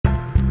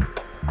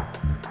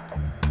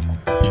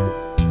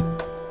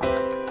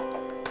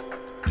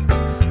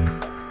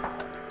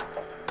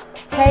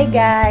Hey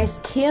guys,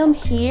 Kim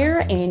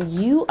here, and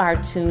you are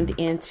tuned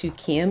into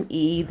Kim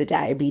E, the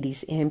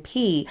Diabetes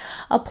MP,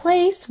 a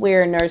place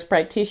where nurse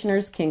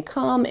practitioners can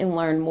come and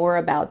learn more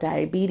about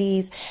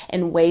diabetes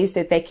and ways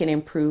that they can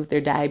improve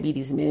their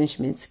diabetes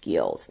management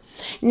skills.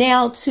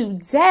 Now,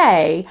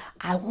 today,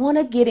 I want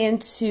to get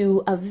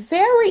into a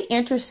very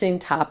interesting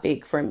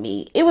topic for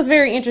me. It was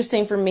very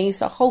interesting for me,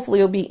 so hopefully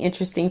it'll be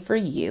interesting for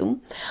you.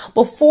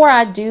 Before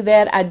I do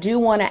that, I do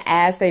want to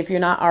ask that if you're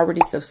not already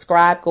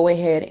subscribed, go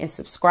ahead and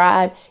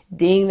subscribe.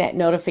 Ding that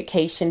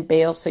notification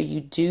bell so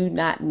you do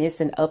not miss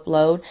an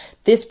upload.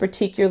 This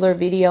particular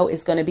video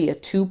is going to be a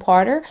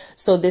two-parter.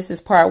 So this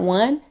is part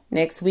one.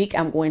 Next week,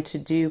 I'm going to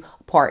do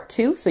part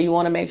two. So you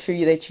want to make sure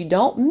that you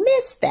don't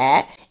miss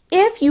that.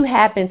 If you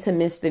happen to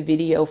miss the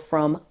video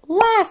from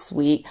last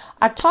week,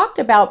 I talked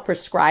about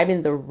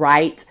prescribing the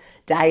right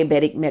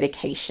diabetic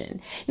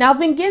medication. Now, I've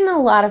been getting a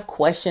lot of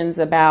questions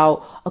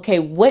about, okay,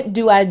 what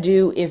do I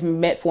do if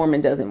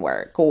metformin doesn't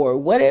work? Or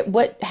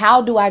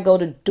how do I go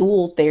to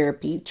dual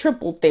therapy,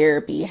 triple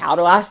therapy? How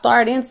do I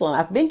start insulin?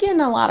 I've been getting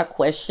a lot of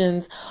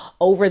questions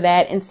over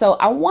that. And so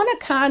I want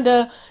to kind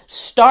of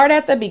start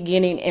at the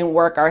beginning and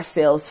work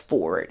ourselves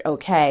forward.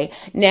 Okay.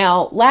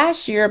 Now,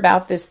 last year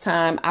about this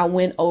time, I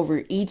went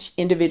over each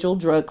individual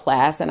drug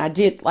class and I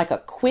did like a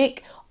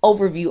quick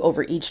overview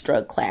over each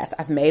drug class.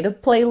 I've made a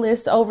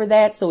playlist over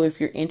that. So if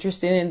you're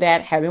interested in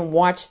that, haven't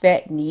watched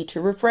that, need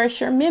to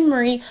refresh your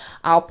memory,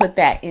 I'll put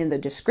that in the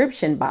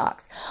description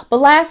box. But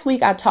last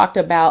week I talked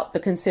about the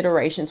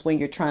considerations when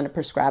you're trying to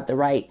prescribe the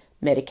right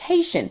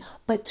medication.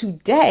 But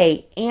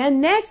today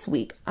and next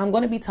week, I'm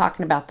going to be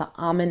talking about the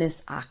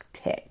ominous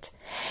octet.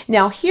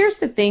 Now, here's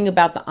the thing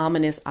about the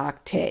ominous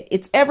octet.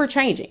 It's ever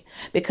changing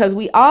because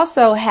we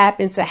also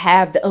happen to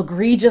have the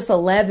egregious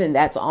 11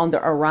 that's on the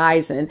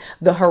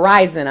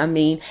horizon,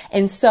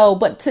 And so,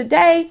 but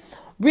today,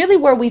 really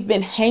where we've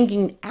been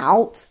hanging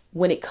out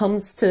when it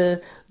comes to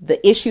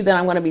the issue that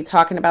I'm going to be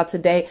talking about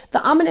today,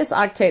 the ominous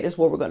octet is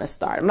where we're going to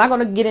start. I'm not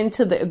going to get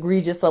into the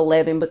egregious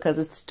 11 because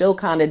it's still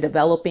kind of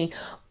developing.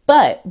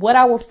 But what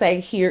I will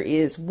say here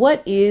is,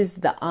 what is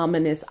the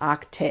ominous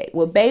octet?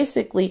 Well,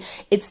 basically,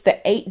 it's the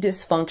 8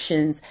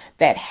 dysfunctions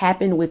that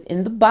happen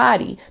within the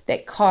body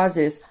that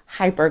causes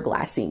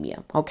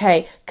hyperglycemia.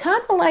 Okay,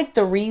 kind of like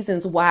the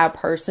reasons why a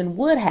person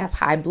would have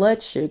high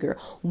blood sugar.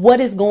 What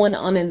is going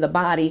on in the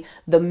body?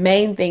 The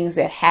main things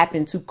that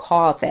happen to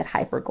cause that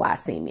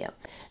hyperglycemia.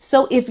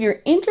 So if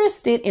you're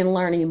interested in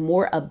learning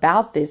more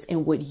about this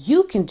and what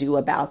you can do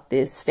about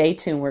this, stay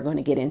tuned. We're going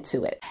to get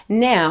into it.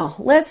 Now,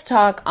 let's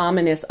talk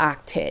ominous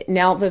octet.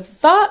 Now, the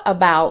thought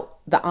about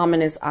the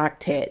ominous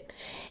octet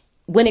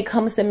when it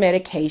comes to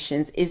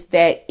medications is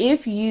that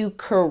if you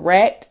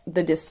correct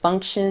the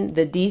dysfunction,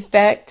 the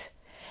defect,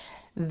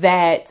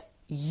 that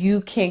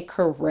you can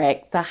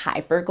correct the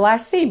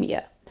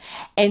hyperglycemia.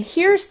 And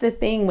here's the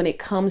thing when it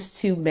comes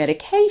to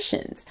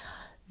medications.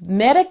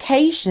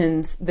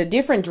 Medications, the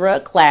different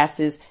drug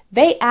classes,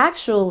 they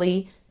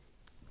actually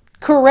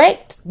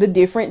correct the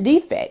different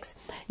defects.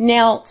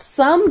 Now,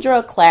 some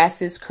drug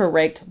classes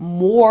correct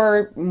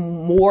more,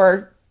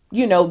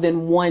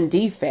 than one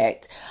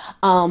defect.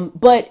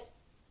 But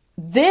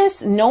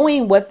this,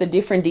 knowing what the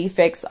different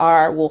defects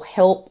are, will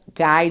help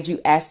guide you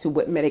as to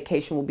what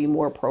medication will be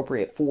more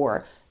appropriate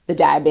for the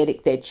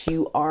diabetic that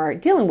you are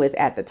dealing with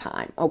at the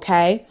time.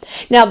 Okay.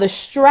 Now, the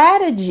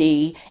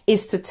strategy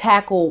is to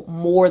tackle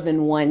more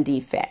than one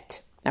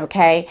defect.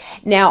 Okay.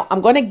 Now, I'm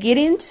going to get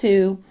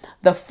into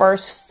the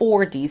first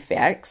 4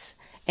 defects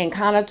and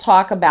kind of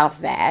talk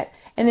about that.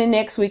 And then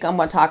next week, I'm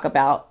going to talk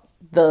about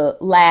the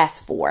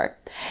last 4.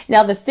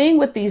 Now, the thing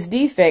with these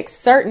defects,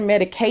 certain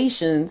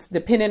medications,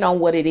 depending on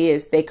what it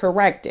is, they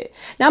correct it.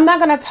 Now, I'm not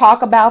going to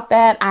talk about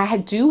that. I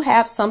do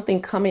have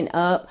something coming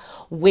up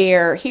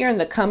where here in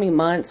the coming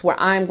months where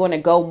I'm going to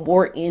go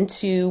more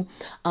into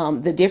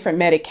the different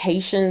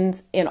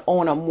medications and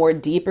on a more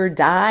deeper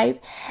dive.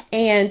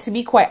 And to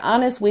be quite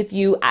honest with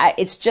you,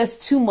 it's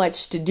just too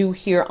much to do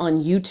here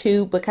on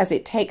YouTube because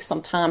it takes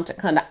some time to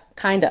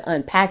kind of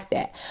unpack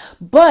that.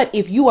 But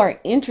if you are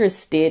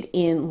interested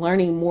in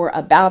learning more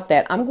about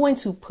that, I'm going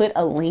to put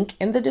a link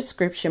in the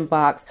description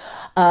box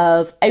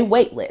of a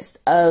wait list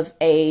of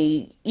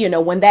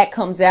when that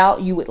comes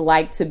out, you would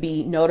like to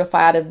be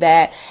notified of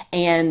that.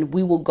 And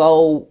we will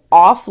go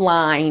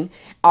offline,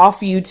 off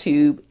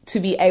YouTube, to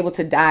be able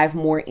to dive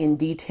more in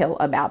detail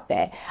about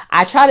that.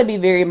 I try to be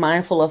very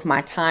mindful of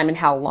my time and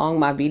how long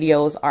my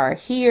videos are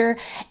here.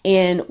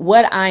 And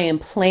what I am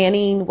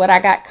planning, what I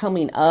got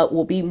coming up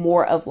will be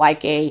more of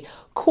like a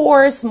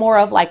course, more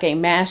of like a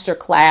master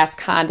class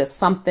kind of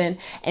something.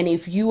 And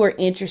if you are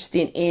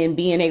interested in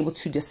being able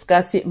to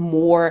discuss it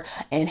more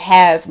and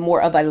have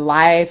more of a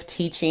live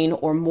teaching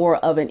or more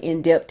of an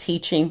in-depth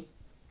teaching,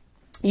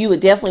 you would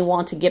definitely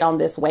want to get on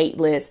this wait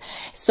list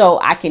so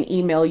I can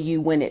email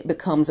you when it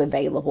becomes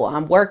available.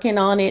 I'm working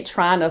on it,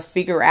 trying to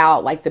figure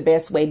out like the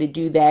best way to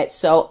do that.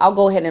 So I'll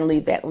go ahead and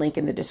leave that link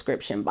in the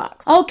description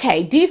box.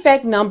 Okay,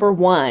 defect number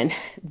 1,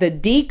 the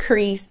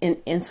decrease in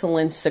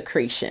insulin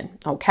secretion.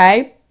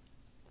 Okay,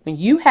 when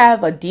you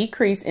have a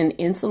decrease in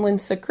insulin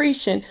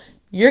secretion,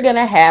 you're going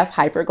to have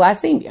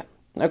hyperglycemia.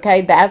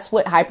 Okay, that's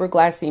what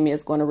hyperglycemia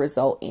is going to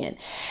result in.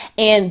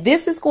 And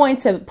this is going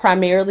to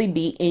primarily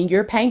be in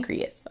your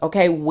pancreas.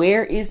 Okay,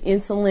 where is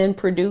insulin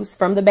produced?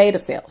 From the beta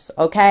cells.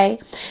 Okay,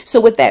 so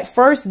with that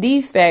first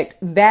defect,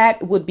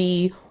 that would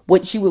be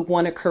what you would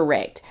want to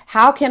correct.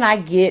 How can I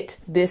get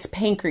this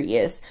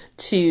pancreas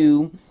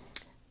to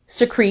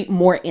secrete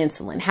more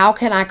insulin? How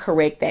can I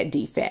correct that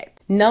defect?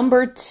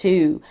 Number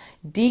 2,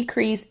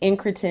 decrease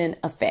incretin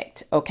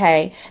effect.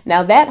 Okay.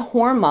 Now that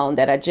hormone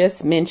that I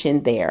just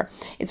mentioned there,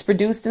 it's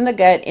produced in the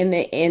gut, in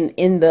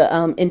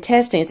the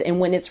intestines. And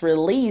when it's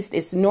released,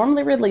 it's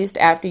normally released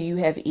after you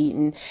have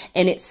eaten,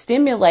 and it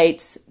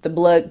stimulates the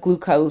blood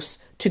glucose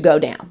to go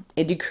down.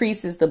 It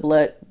decreases the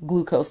blood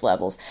glucose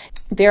levels.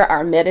 There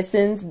are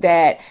medicines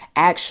that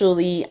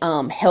actually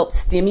help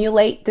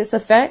stimulate this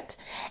effect.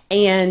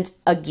 And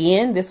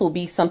again, this will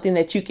be something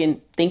that you can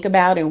think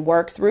about and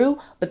work through,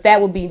 but that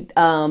would be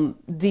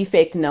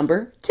defect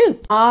number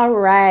 2. All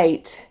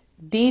right.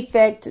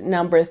 Defect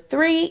number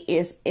 3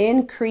 is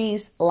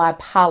increased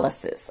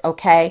lipolysis.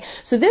 Okay,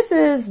 so this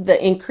is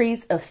the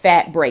increase of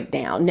fat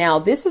breakdown. Now,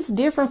 this is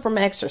different from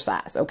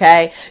exercise.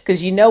 Okay,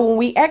 because you know, when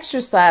we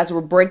exercise,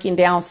 we're breaking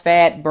down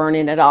fat,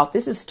 burning it off.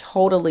 This is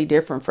totally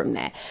different from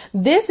that.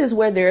 This is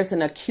where there's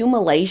an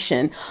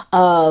accumulation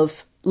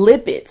of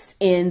lipids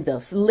in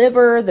the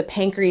liver, the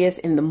pancreas,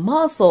 and the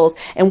muscles.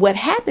 And what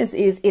happens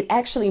is it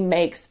actually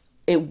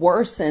it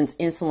worsens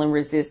insulin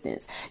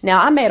resistance.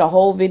 Now, I made a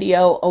whole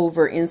video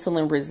over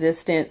insulin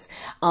resistance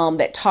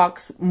that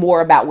talks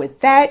more about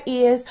what that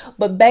is,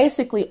 but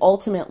basically,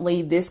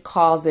 ultimately, this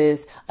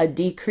causes a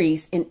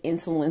decrease in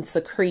insulin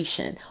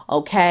secretion.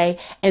 Okay,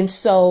 and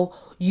so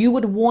you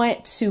would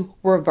want to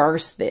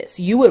reverse this.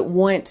 You would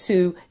want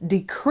to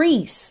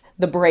decrease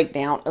the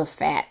breakdown of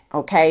fat.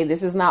 Okay,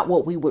 this is not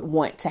what we would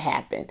want to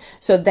happen.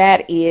 So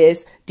that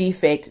is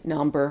defect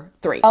number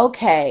 3.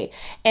 Okay,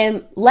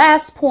 and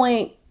last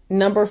point,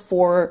 number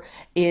 4,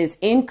 is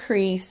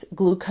increase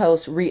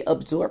glucose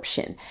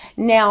reabsorption.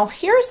 Now,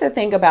 here's the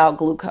thing about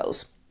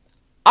glucose.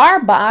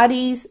 Our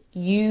bodies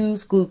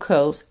use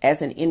glucose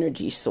as an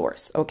energy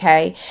source,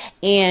 okay?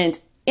 And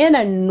in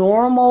a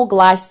normal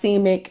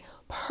glycemic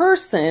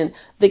person,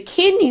 the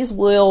kidneys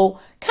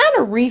will kind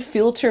of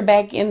refilter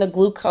back in the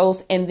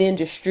glucose and then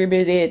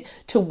distribute it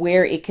to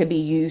where it could be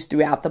used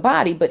throughout the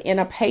body. But in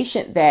a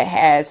patient that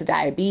has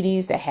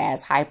diabetes, that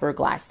has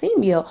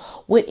hyperglycemia,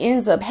 what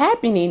ends up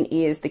happening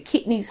is the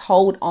kidneys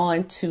hold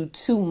on to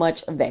too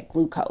much of that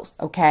glucose.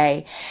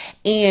 Okay.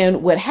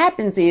 And what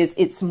happens is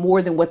it's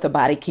more than what the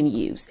body can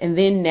use. And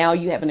then now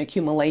you have an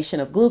accumulation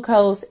of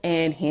glucose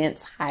and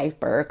hence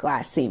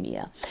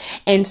hyperglycemia.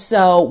 And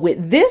so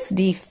with this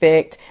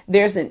defect,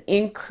 there's an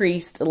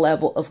increased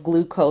level of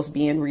glucose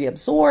being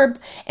reabsorbed.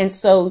 And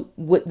so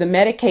with the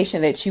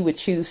medication that you would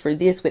choose for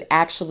this would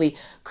actually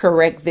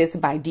correct this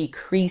by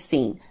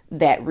decreasing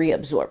that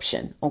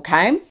reabsorption.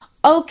 Okay.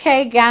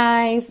 Okay,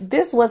 guys,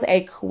 this was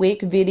a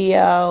quick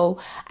video.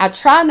 I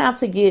try not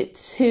to get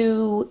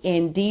too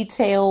in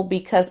detail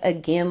because,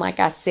 again, like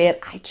I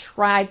said, I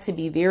try to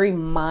be very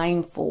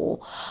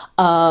mindful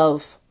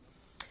of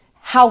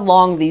how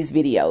long these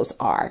videos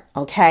are.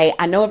 Okay,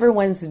 I know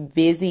everyone's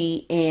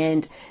busy,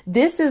 and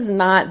this is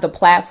not the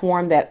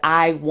platform that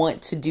I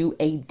want to do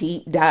a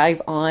deep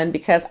dive on,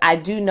 because I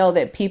do know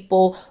that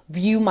people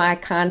view my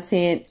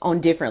content on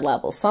different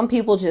levels. Some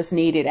people just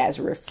need it as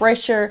a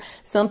refresher.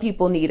 Some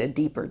people need a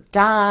deeper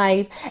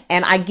dive,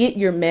 and I get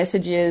your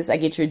messages, I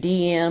get your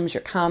DMs,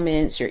 your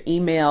comments, your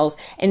emails.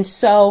 And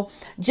so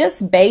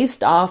just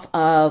based off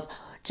of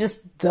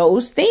just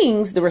those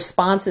things, the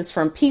responses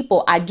from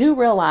people, I do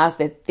realize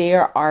that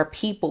there are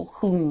people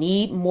who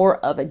need more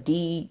of a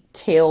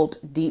detailed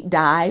deep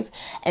dive,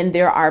 and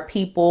there are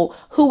people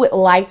who would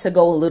like to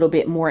go a little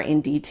bit more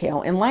in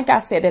detail. And like I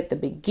said at the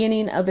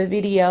beginning of the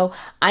video,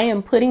 I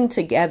am putting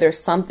together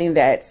something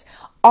that's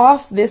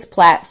off this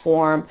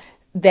platform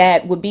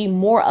that would be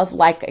more of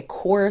like a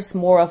course,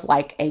 more of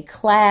like a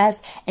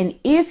class. And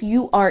if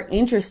you are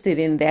interested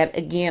in that,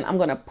 again, I'm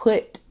going to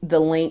put the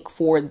link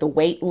for the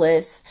wait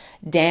list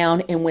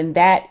down. And when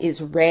that is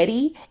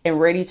ready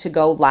and ready to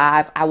go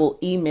live, I will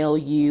email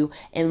you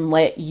and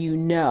let you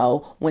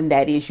know when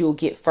that is. You'll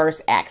get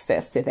first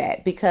access to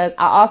that, because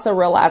I also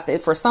realize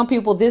that for some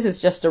people, this is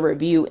just a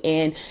review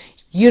and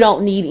you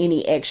don't need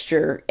any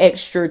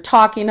extra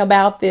talking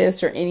about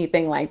this or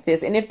anything like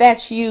this. And if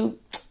that's you,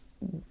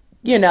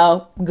 you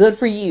know, good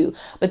for you.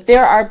 But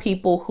there are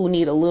people who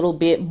need a little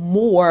bit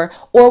more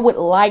or would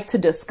like to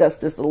discuss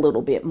this a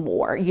little bit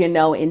more, you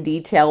know, in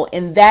detail.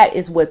 And that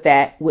is what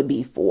that would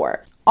be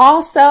for.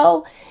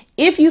 Also,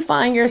 if you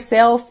find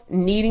yourself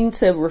needing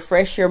to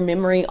refresh your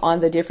memory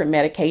on the different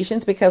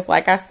medications, because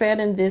like I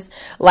said in this,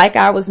 like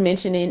I was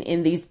mentioning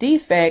in these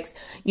defects,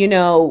 you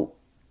know,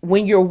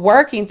 when you're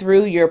working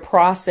through your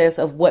process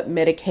of what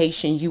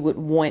medication you would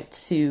want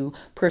to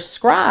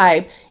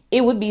prescribe,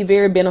 it would be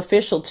very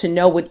beneficial to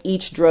know what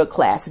each drug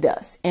class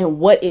does and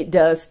what it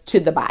does to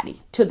the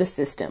body, to the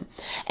system.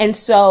 And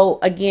so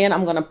again,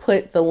 I'm going to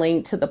put the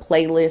link to the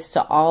playlist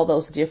to all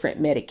those different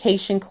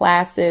medication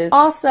classes.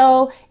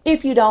 Also,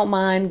 if you don't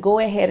mind, go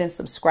ahead and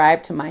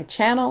subscribe to my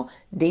channel,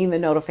 ding the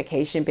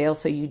notification bell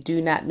so you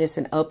do not miss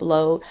an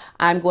upload.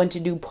 I'm going to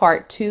do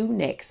part 2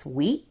 next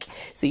week.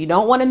 So you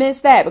don't want to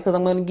miss that, because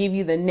I'm going to give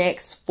you the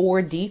next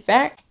 4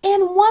 defects.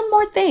 And one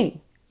more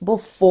thing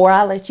before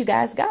I let you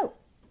guys go.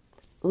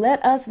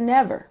 Let us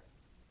never,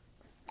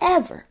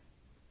 ever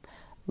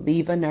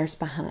leave a nurse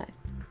behind.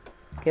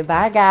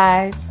 Goodbye,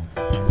 guys.